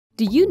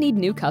Do you need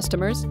new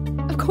customers?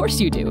 Of course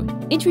you do.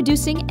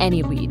 Introducing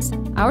Anyleads.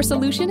 Our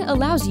solution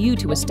allows you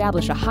to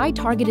establish a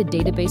high-targeted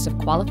database of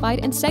qualified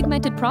and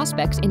segmented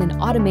prospects in an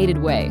automated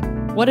way.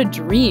 What a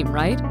dream,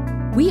 right?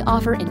 We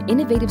offer an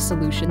innovative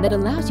solution that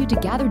allows you to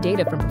gather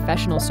data from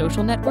professional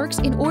social networks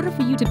in order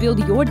for you to build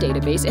your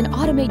database and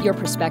automate your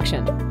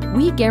prospection.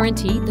 We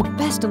guarantee the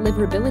best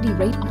deliverability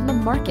rate on the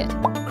market.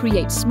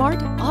 Create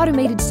smart,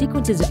 automated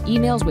sequences of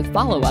emails with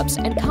follow-ups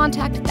and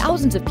contact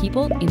thousands of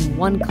people in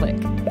one click.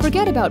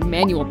 Forget about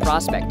manual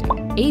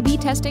prospecting. A/B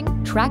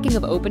testing, tracking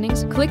of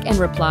openings, click and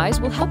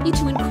replies will help you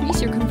to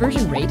increase your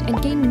conversion rate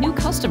and gain new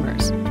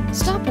customers.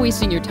 Stop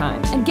wasting your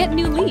time and get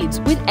new leads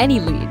with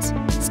Anyleads.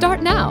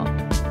 Start now.